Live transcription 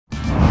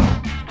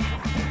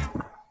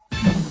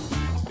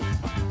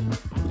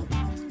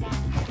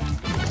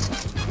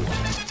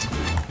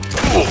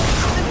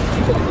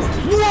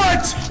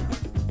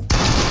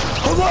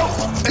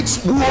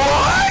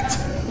What?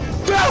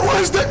 That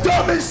was the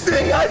dumbest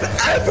thing I've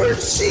ever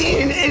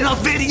seen in a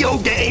video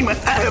game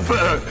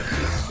ever.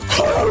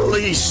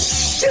 Holy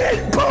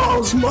shit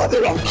balls,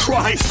 mother of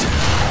Christ.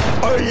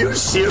 Are you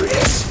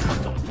serious?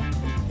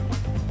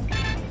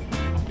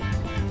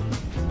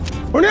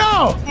 Oh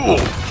no!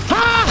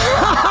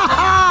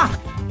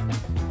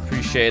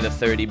 Appreciate a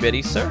 30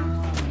 biddy, sir.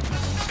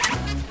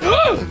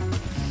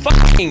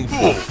 Fucking.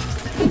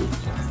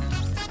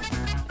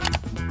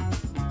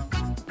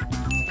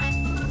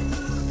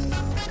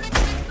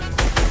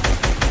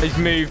 He's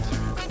moved.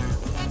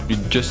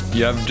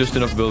 You have just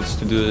enough builds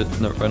to do it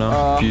right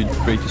now. If you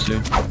break this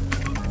soon.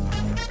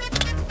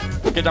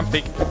 Get jump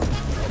peek.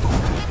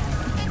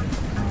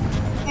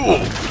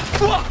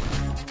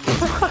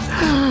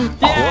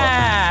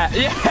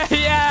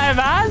 Yeah,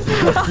 man.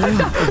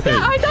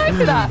 I died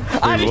for that.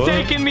 And he's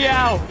taking me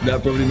out.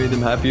 That probably made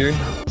him happier.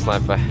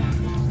 Sniper.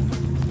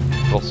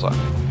 Proszę.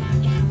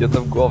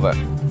 Jeden w głowę.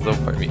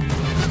 Zaufaj mi.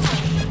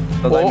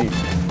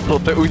 To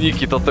te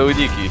uniki, to te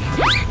uniki.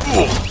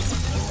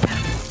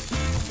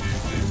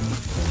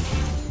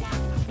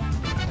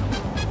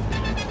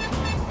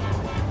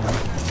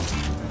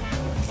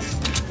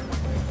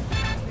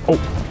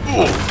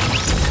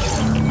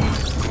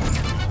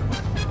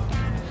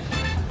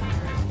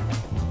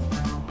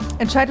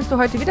 Entscheidest du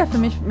heute wieder für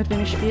mich, mit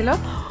wem ich spiele?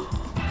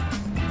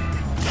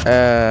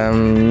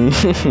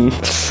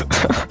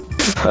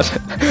 Warte.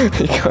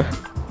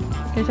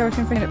 Okay, ich habe auf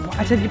jeden Fall... Boah,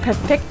 Alter, wie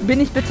perfekt bin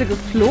ich bitte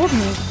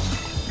geflogen?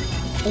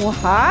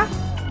 Oha.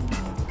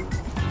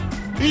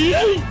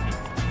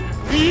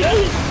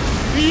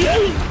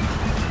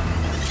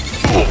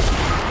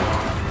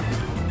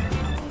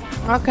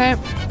 Okay.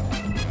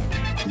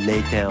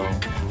 Later.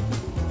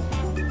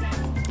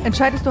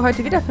 Entscheidest du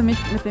heute wieder für mich,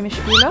 mit wem ich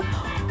spiele?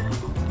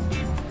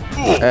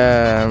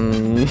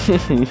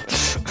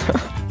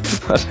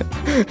 Warte.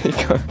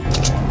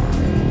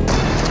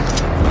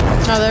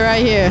 Oh, they're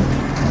right here.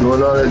 No,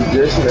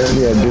 just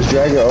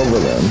drag it over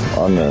them.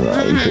 Oh no,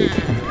 you take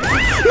it.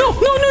 No!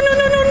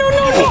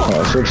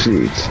 Oh, switch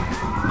seats.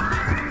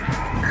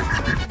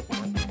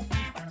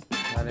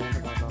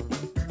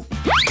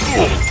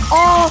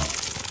 Oh!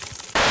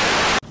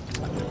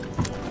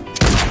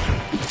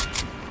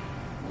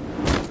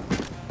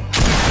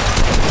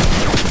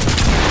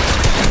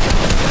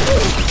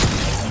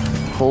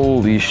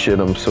 Holy shit,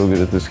 I'm so good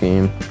at this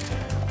game.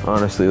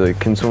 Honestly, like,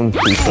 can someone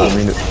please tell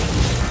me to...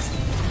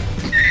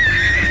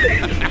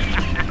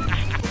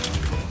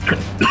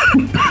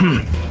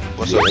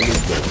 What's up?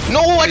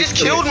 No, I just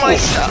killed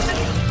myself!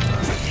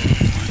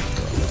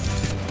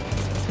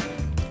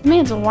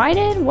 Man's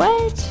whited?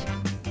 What?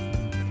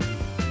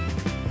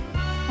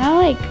 I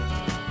like...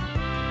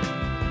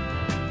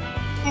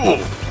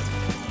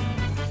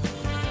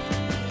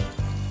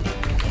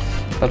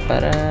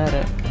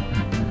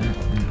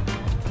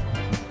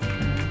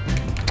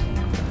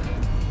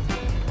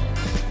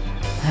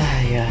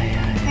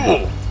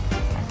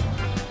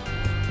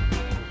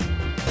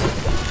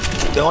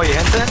 Du har ju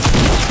hänt det.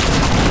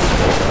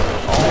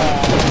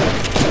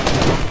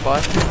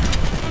 What?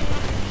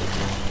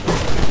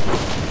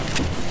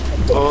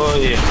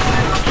 Oj.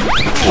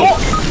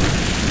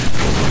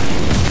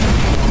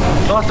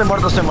 No, estoy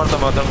muerto,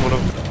 matan uno.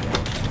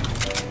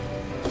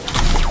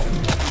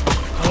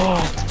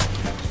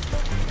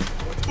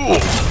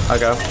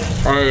 Okay.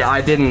 Hey,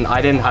 I didn't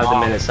have the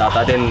minutes up.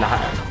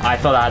 I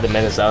thought I had the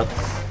minutes up.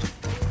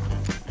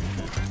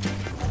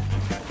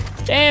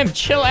 Damn,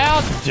 chill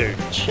out, dude.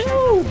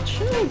 Chill.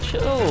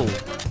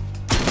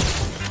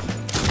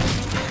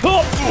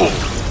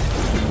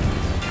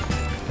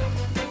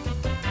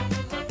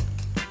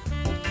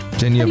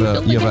 Jen,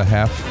 you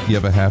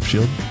have a half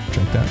shield.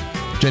 Drink that.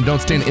 Jen,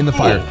 don't stand in the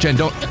fire. Jen,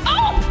 don't.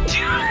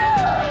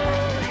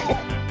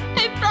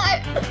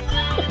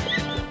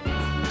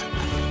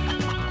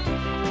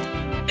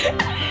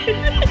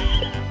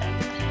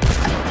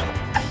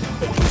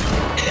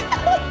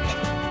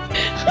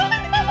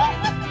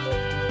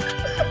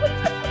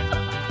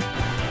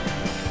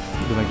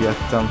 Gonna get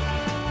them.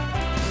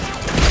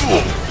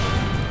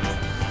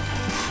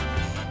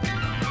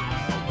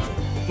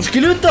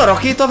 Skulle du inte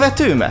rakit av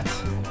vetumet?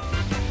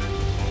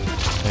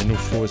 Nej, nog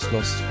få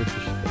slåss.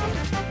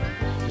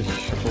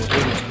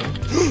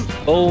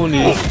 Oh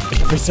nee.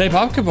 Ich bin selber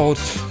abgebaut.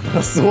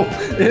 Ach so.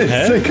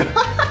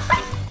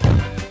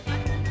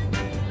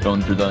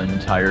 Going through the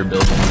entire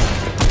building.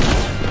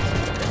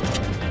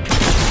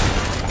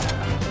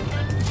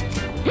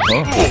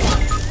 Oh.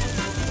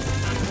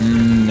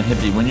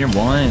 Hippie, when you're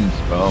ones,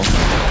 bro.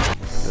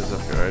 It's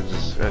okay, I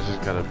just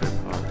got a big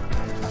pop.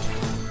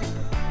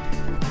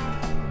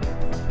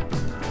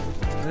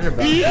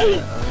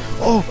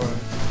 Oh!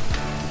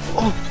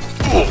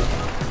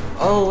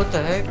 Oh, what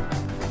the heck?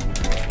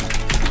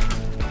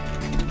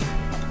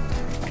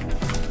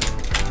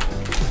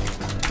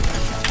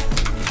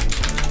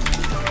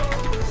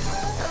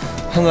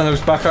 Andando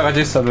spacca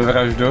disso dove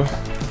ragido.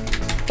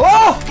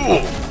 Oh!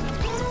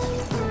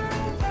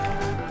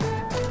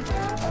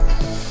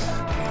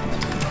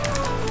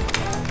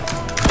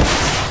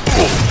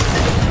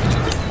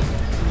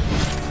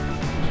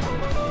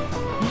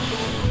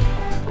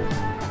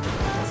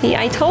 See,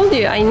 I told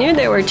you. I knew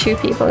there were 2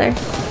 people there.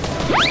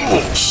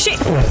 Shit!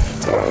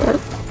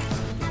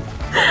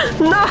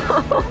 No!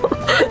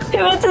 He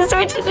wants to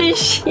switch to the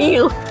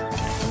shield.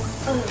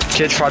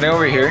 Kids running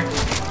over here.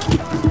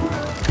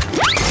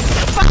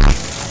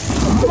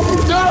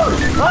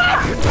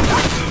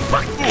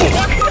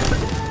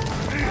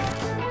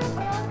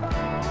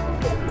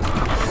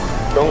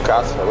 C'è un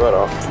cazzo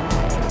però.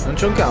 Non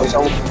c'è un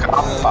cazzo.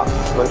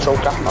 Non c'è un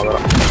K però.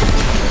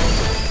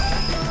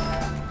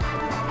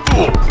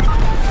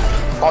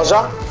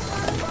 Cosa?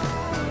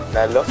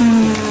 Bello.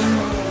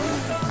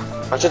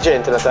 Ma c'è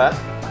gente da te?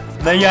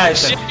 На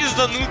яйца. Все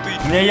пизданутый.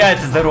 У меня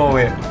яйца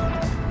здоровые.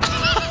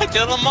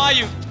 Я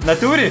ломаю. В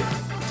натуре?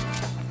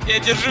 Я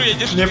держу.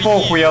 Мне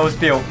похуй, я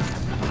успел.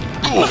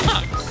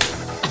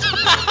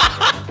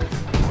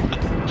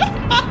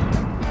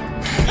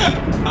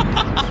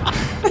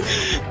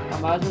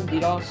 Imagine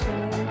DDoS.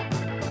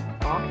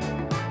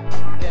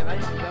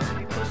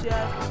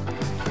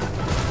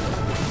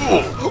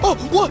 Oh,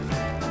 what?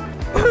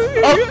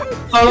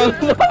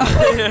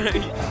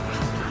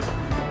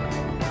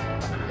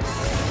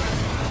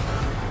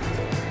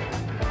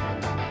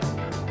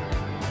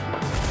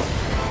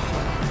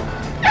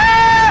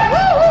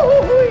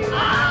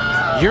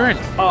 You're an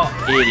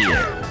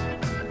idiot.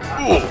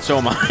 So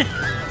am I.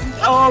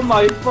 Oh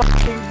my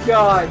fucking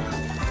god.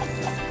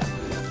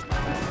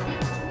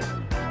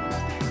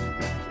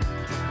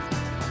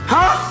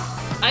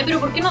 Ay, pero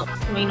 ¿por qué no?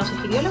 ¿No se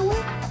girió la wea?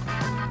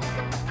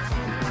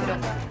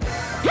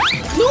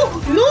 ¡No!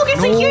 ¡No! ¡Que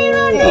se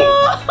gira!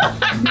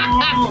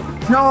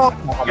 No!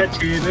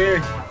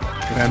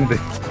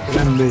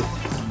 Grande.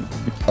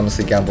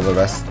 Honestly, gamble the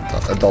rest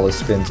a dollar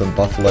spins on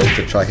Buffalo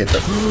to try hit the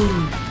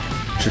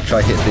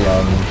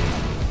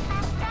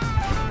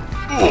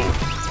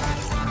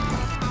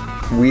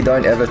We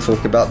don't ever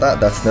talk about that.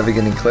 That's never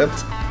getting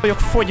clipped.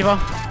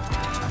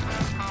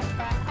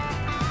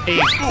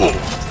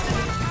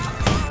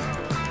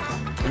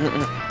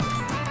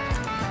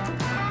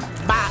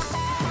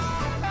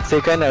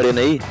 Você cai na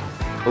arena aí?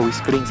 Ou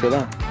screen, sei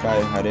lá?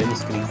 Caio, arena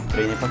screen.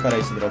 Treinei pra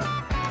caralho esse drop.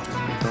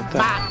 Então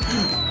tá.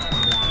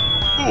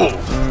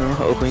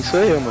 O ruim sou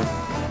eu, mano.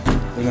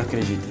 Eu não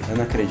acredito, eu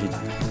não acredito.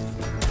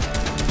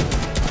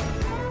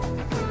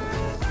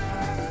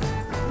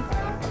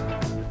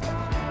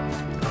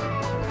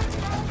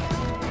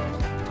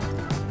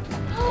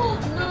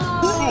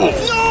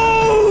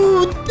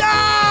 No!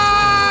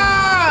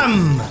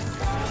 Damn!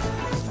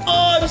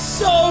 Oh, I'm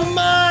so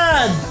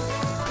mad!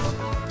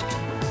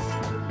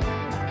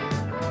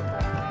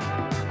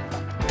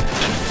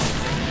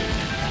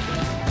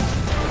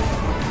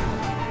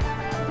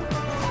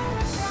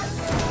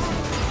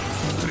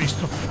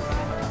 Cristo.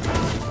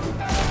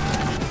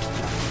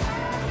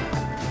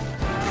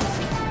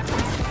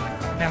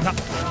 Merda.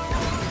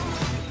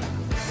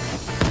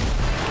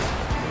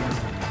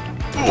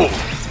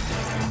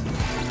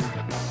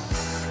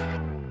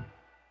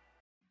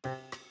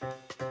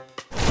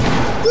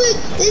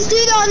 This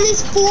dude on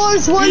this floor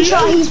is one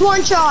shot. He's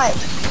one shot.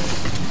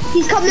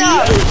 He's coming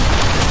up.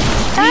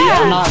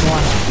 Yeah, not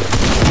one.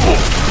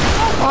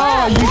 Oh,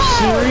 are you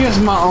serious?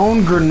 My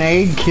own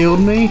grenade killed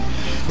me?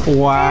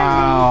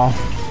 Wow.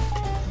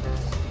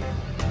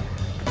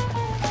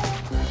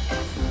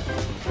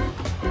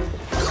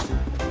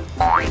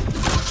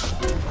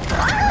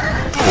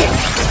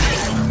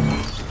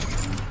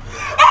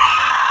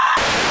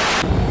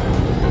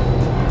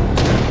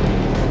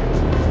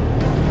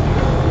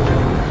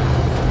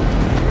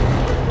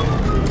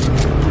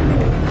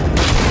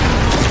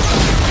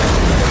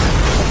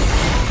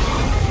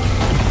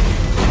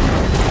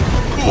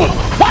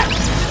 Oh!